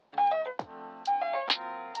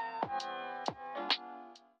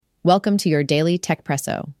Welcome to your daily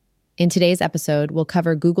Techpresso. In today's episode, we'll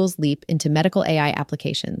cover Google's leap into medical AI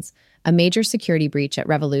applications, a major security breach at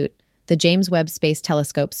Revolut, the James Webb Space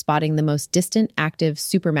Telescope spotting the most distant active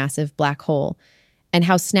supermassive black hole, and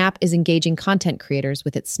how Snap is engaging content creators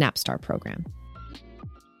with its SnapStar program.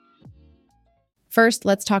 First,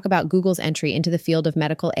 let's talk about Google's entry into the field of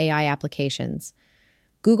medical AI applications.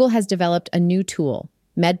 Google has developed a new tool,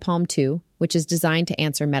 MedPalm 2, which is designed to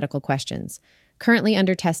answer medical questions. Currently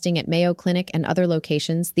under testing at Mayo Clinic and other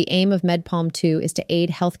locations, the aim of MedPalm 2 is to aid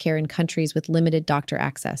healthcare in countries with limited doctor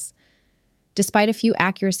access. Despite a few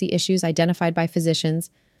accuracy issues identified by physicians,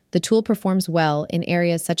 the tool performs well in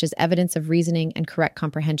areas such as evidence of reasoning and correct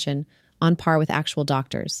comprehension, on par with actual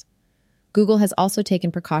doctors. Google has also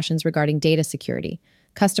taken precautions regarding data security.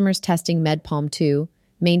 Customers testing MedPalm 2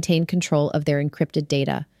 maintain control of their encrypted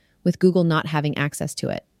data, with Google not having access to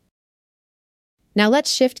it. Now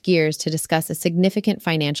let's shift gears to discuss a significant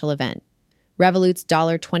financial event, Revolut's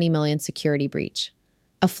 $20 million security breach.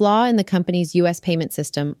 A flaw in the company's U.S. payment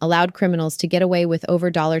system allowed criminals to get away with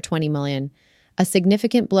over $20 million, a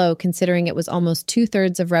significant blow considering it was almost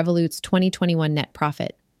two-thirds of Revolut's 2021 net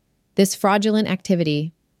profit. This fraudulent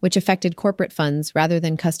activity, which affected corporate funds rather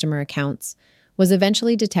than customer accounts, was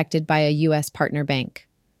eventually detected by a U.S. partner bank.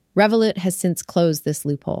 Revolut has since closed this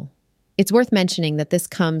loophole. It's worth mentioning that this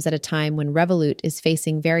comes at a time when Revolut is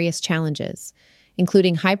facing various challenges,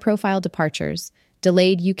 including high-profile departures,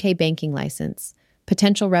 delayed UK banking license,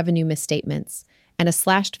 potential revenue misstatements, and a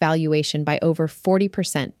slashed valuation by over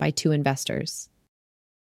 40% by two investors.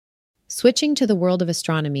 Switching to the world of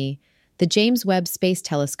astronomy, the James Webb Space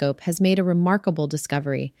Telescope has made a remarkable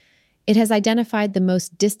discovery. It has identified the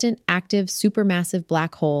most distant active supermassive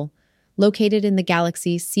black hole, located in the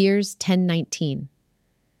galaxy Sears 1019.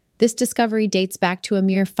 This discovery dates back to a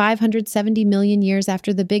mere 570 million years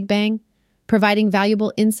after the Big Bang, providing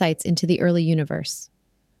valuable insights into the early universe.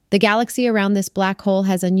 The galaxy around this black hole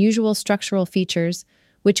has unusual structural features,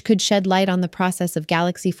 which could shed light on the process of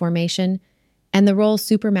galaxy formation and the role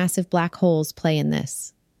supermassive black holes play in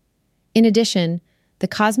this. In addition, the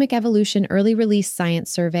Cosmic Evolution Early Release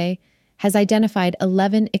Science Survey has identified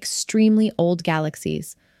 11 extremely old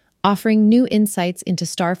galaxies, offering new insights into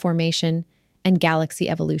star formation and galaxy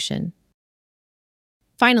evolution.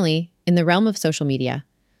 Finally, in the realm of social media,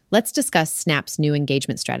 let's discuss Snap's new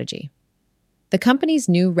engagement strategy. The company's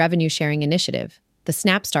new revenue-sharing initiative, the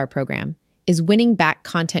SnapStar program, is winning back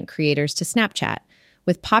content creators to Snapchat,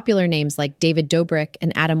 with popular names like David Dobrik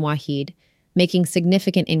and Adam Waheed making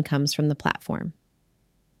significant incomes from the platform.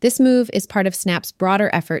 This move is part of Snap's broader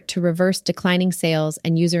effort to reverse declining sales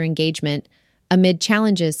and user engagement amid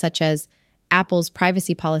challenges such as Apple's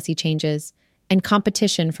privacy policy changes and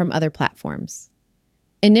competition from other platforms.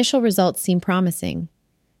 Initial results seem promising,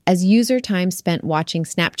 as user time spent watching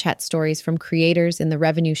Snapchat stories from creators in the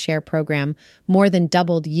revenue share program more than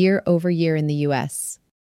doubled year over year in the US.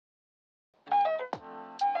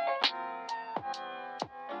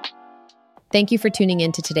 Thank you for tuning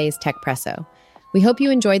in to today's Techpresso. We hope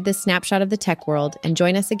you enjoyed this snapshot of the tech world and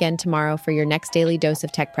join us again tomorrow for your next daily dose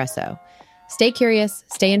of Techpresso. Stay curious,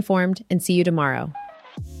 stay informed, and see you tomorrow.